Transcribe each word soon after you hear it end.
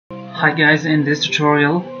Hi guys, in this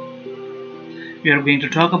tutorial we are going to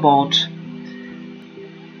talk about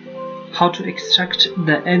how to extract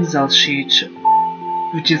the Excel sheet,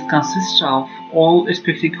 which is consists of all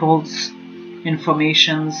earthquake records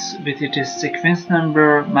informations with its sequence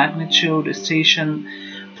number, magnitude, station,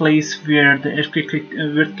 place where the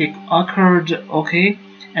earthquake occurred, okay,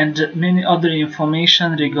 and many other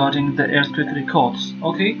information regarding the earthquake records,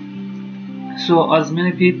 okay. So as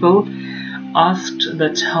many people asked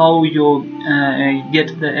that how you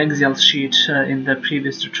get the Excel sheet in the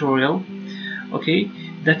previous tutorial, okay,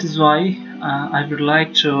 that is why I would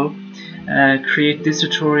like to create this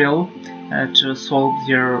tutorial to solve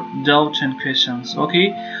your doubt and questions,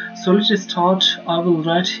 okay. So let's start. I will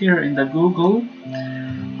write here in the Google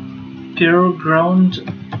pure ground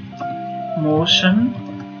motion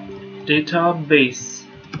database,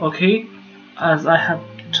 okay, as I have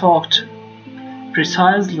talked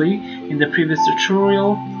precisely in the previous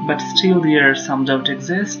tutorial, but still there some doubt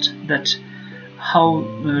exists that how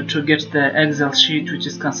to get the Excel sheet, which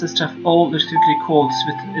is consists of all earthquake records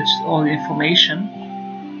with its all information,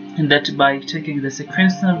 and that by taking the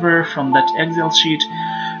sequence number from that Excel sheet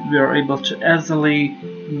we are able to easily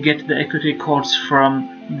get the earthquake records from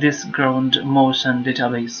this ground motion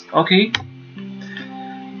database, okay.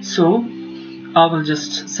 So I will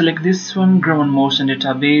just select this one, ground motion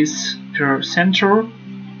database pure center,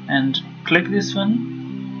 and click this one.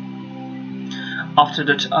 After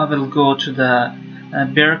that I will go to the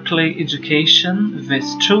Berkeley Education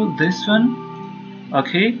VS2, this one,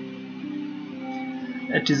 okay.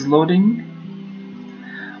 It is loading.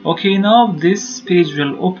 Okay, now this page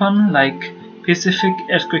will open like Pacific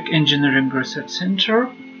Earthquake Engineering Research Center,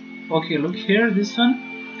 okay. Look here, this one,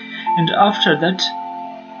 and after that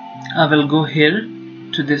I will go here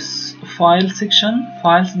to this file section,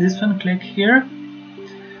 files, this one, click here.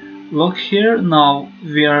 Look here, now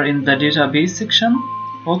we are in the database section,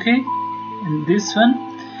 okay, in this one.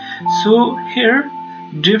 So here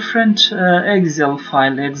different Excel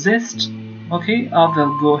file exist, okay. I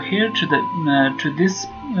will go here to the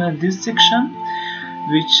this section,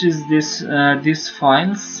 which is this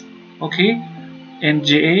files, okay,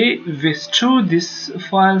 NGA VS2. This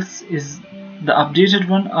files is the updated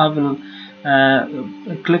one. I will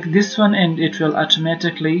click this one and it will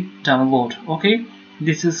automatically download, okay.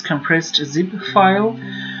 This is compressed zip file,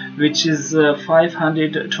 which is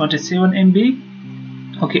 527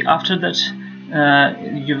 MB, okay. After that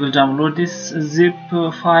you will download this zip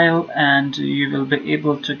file and you will be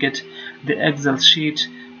able to get the Excel sheet,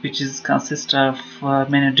 which is consist of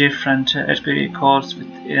many different earthquake records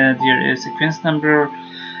with their sequence number,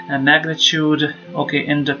 magnitude, okay,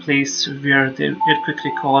 in the place where the earthquake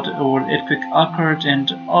record or earthquake occurred,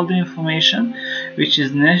 and all the information which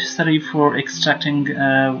is necessary for extracting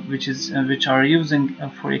which are using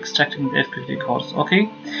for extracting the earthquake records, okay.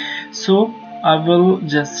 So I will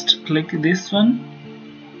just click this one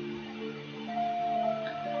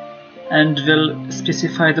and will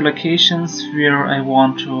specify the locations where I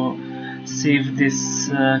want to save this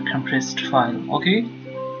compressed file, okay.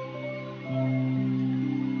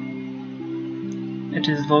 It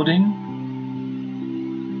is loading.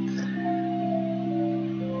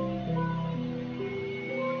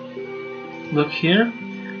 Look here,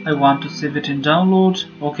 I want to save it in download,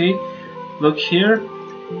 okay. Look here,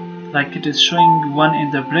 like it is showing one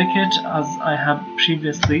in the bracket as I have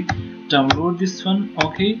previously downloaded this one,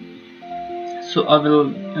 okay. So I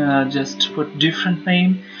will just put different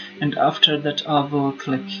name, and after that I will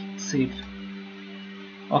click save,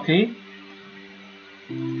 okay.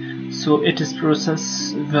 So its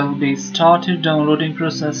process will be started, downloading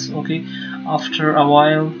process, okay. After a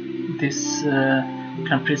while this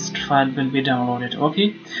compressed file will be downloaded,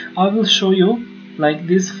 okay. I will show you like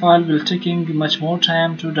this file will taking much more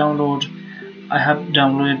time to download. I have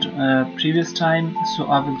downloaded previous time, so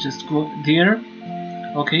I will just go there,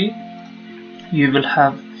 okay. You will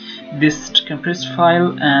have this compressed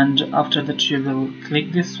file, and after that you will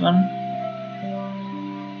click this one,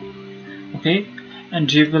 okay, and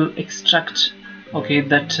you will extract, okay,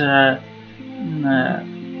 that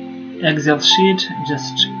Excel sheet.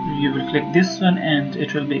 Just you will click this one and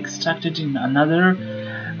it will be extracted in another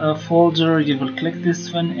folder. You will click this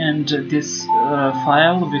one and this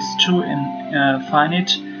file with two and find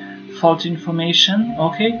it fault information,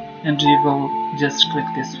 okay, and you will just click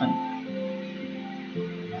this one,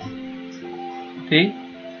 okay.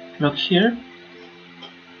 Look here,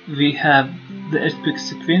 we have the earthquake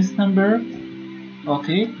sequence number,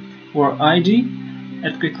 okay, or ID,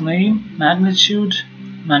 earthquake name, magnitude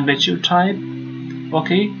type,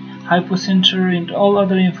 okay, hypocenter, and all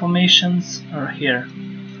other informations are here,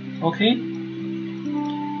 okay.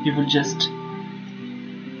 you will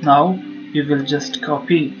just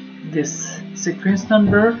copy this sequence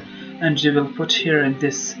number and you will put here in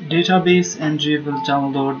this database and you will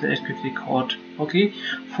download the earthquake record. Okay,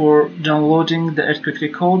 for downloading the earthquake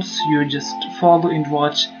records, you just follow and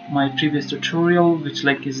watch my previous tutorial, which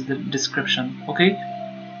link is in the description. Okay,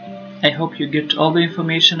 I hope you get all the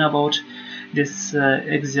information about this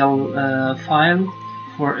Excel file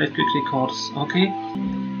for earthquake records. Okay,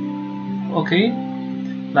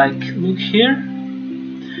 like look here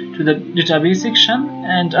to the database section,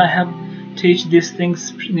 and I have teach these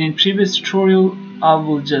things in previous tutorial. I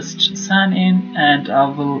will just sign in and I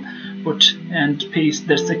will put and paste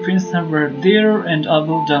the sequence number there, and I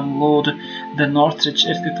will download the Northridge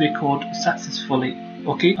earthquake record successfully.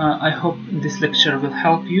 Okay, I hope this lecture will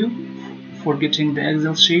help you for getting the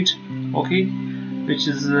Excel sheet, okay, which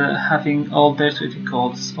is having all the earthquake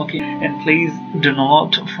records. Okay, and please do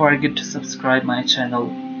not forget to subscribe my channel.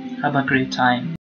 Have a great time.